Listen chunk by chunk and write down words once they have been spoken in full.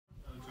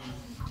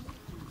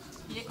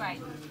You did great.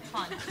 It's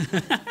fine.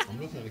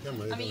 I'm looking at the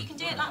camera. I mean, you can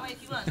do it that way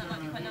if you want. That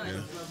might be quite nice.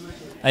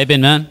 How you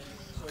been, man?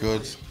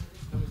 Good.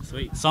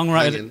 Sweet.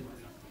 Songwriter.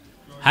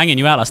 Hanging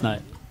you out last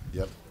night?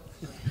 Yep.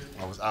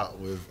 I was out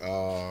with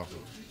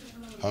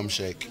Home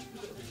Shake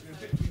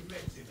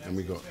and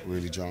we got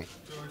really drunk.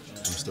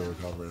 I'm still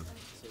recovering.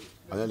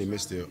 I nearly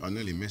missed it. I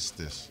nearly missed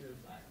this.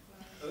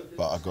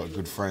 But I've got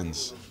good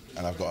friends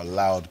and I've got a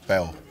loud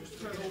bell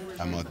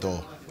at my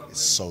door.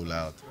 It's so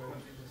loud.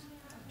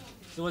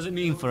 So what does it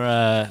mean for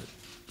a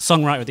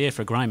songwriter of the year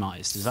for a grime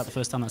artist? Is that the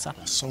first time that's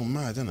happened? It's so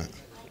mad, isn't it?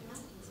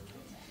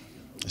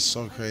 It's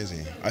so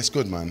crazy. It's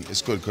good, man.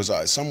 It's good because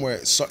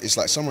it's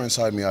like somewhere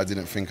inside me I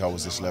didn't think I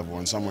was this level,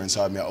 and somewhere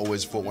inside me I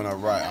always thought when I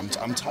write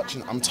I'm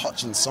touching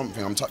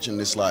something. I'm touching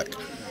this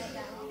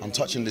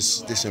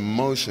this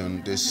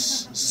emotion,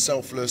 this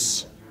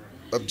selfless,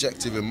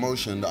 objective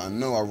emotion that I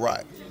know I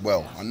write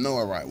well.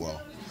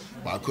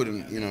 But I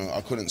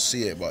couldn't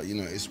see it. But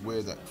it's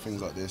weird that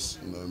things like this,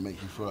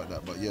 make you feel like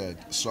that. But yeah,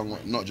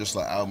 not just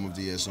like album of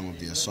the year, song of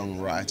the year,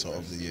 songwriter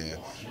of the year.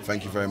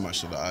 Thank you very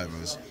much to the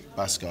Ivers,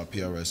 Bascar,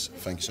 PRS.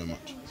 Thank you so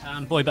much.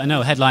 Boy, but I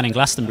know headlining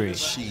Glastonbury.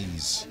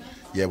 Jeez.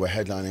 Yeah, we're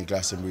headlining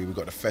Glastonbury. We've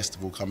got the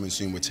festival coming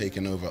soon. We're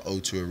taking over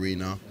O2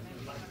 Arena.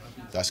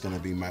 That's gonna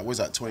be what's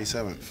that?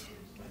 27th.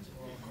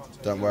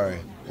 Don't worry.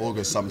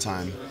 August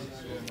sometime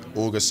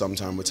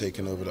we're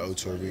taking over the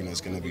O2 Arena. It's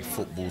going to be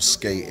football,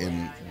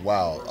 skating,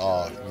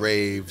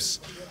 raves,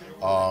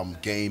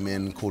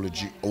 gaming, Call of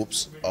Duty.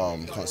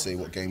 Can't say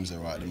what games there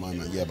are at the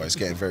moment. Yeah, but it's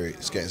going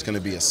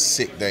to be a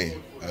sick day.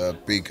 A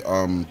big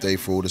day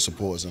for all the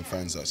supporters and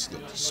fans that's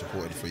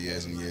supported for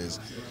years and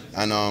years.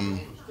 And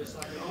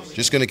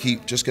just going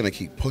to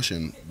keep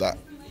pushing that,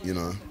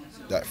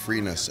 that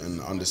freeness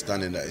and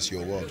understanding that it's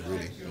your world,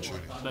 really and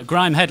truly. But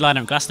grime headliner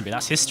at Glastonbury,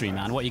 that's history,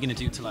 man. What are you going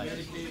to do to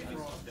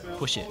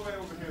push it?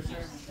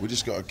 We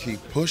just gotta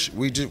keep push.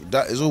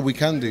 That is all we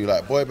can do.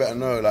 Like, boy, better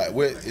know. Like,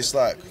 it's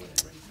like,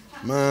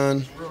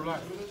 man,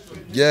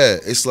 yeah.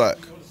 It's like,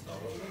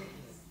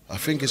 I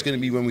think it's gonna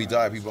be when we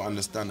die, people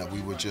understand that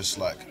we were just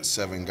like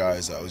 7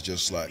 guys that was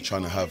just like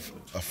trying to have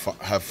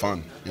fun.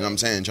 You know what I'm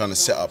saying? Trying to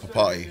set up a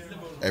party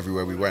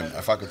everywhere we went.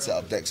 If I could set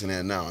up decks in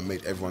here now and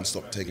make everyone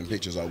stop taking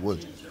pictures, I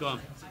would. Go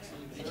on.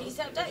 Can you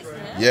set up decks in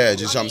here? Yeah,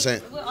 just what I'm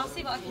saying. Well, I'll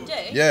see what I can do.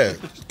 Yeah,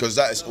 because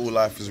that is all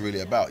life is really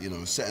about,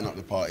 setting up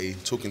the party,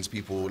 talking to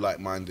people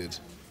like-minded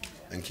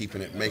and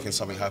making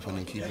something happen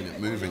and keeping it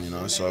moving,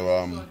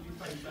 So,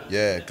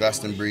 yeah,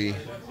 Glastonbury,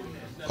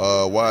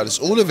 Wireless,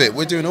 all of it.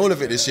 We're doing all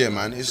of it this year,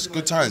 man. It's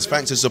good times.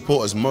 Thanks to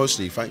supporters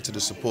mostly. Thanks to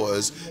the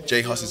supporters.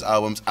 J Huss's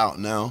album's out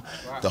now.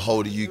 The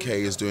whole of the UK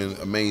is doing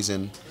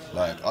amazing.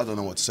 Like, I don't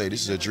know what to say.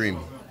 This is a dream.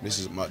 This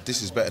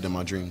is better than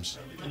my dreams.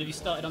 And have you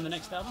started on the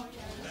next album?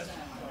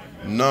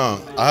 No,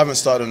 I haven't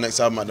started the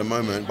next album at the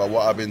moment, but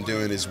what I've been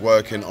doing is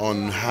working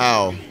on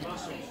how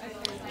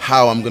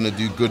I'm gonna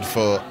do good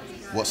for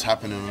what's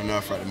happening on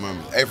Earth at the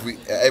moment. At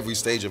every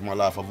stage of my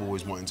life, I've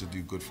always wanted to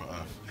do good for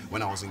Earth.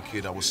 When I was a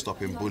kid, I was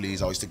stopping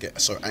bullies. I used to get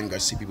so angry,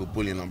 I'd see people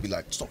bullying, I'd be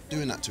like, stop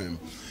doing that to him.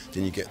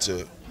 Then you get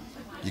to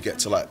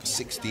like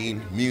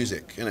 16,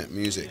 music, innit?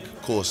 Music,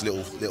 of course,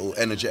 little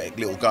energetic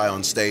little guy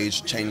on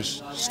stage,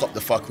 stop the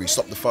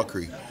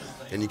fuckery.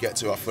 Then you get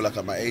to, I feel like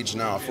at my age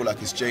now, I feel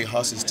like it's J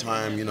Huss's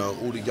time,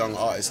 all the young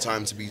artists'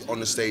 time to be on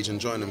the stage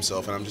enjoying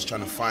themselves, and I'm just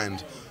trying to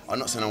find, I'm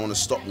not saying I want to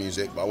stop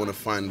music, but I want to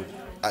find,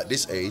 at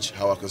this age,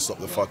 how I can stop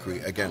the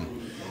fuckery again.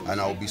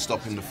 And I'll be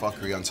stopping the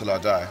fuckery until I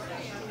die.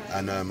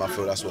 And I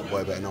feel that's what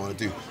Boy Better Know want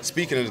to do.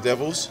 Speaking of the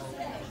Devils,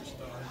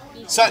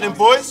 Saturday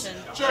boys.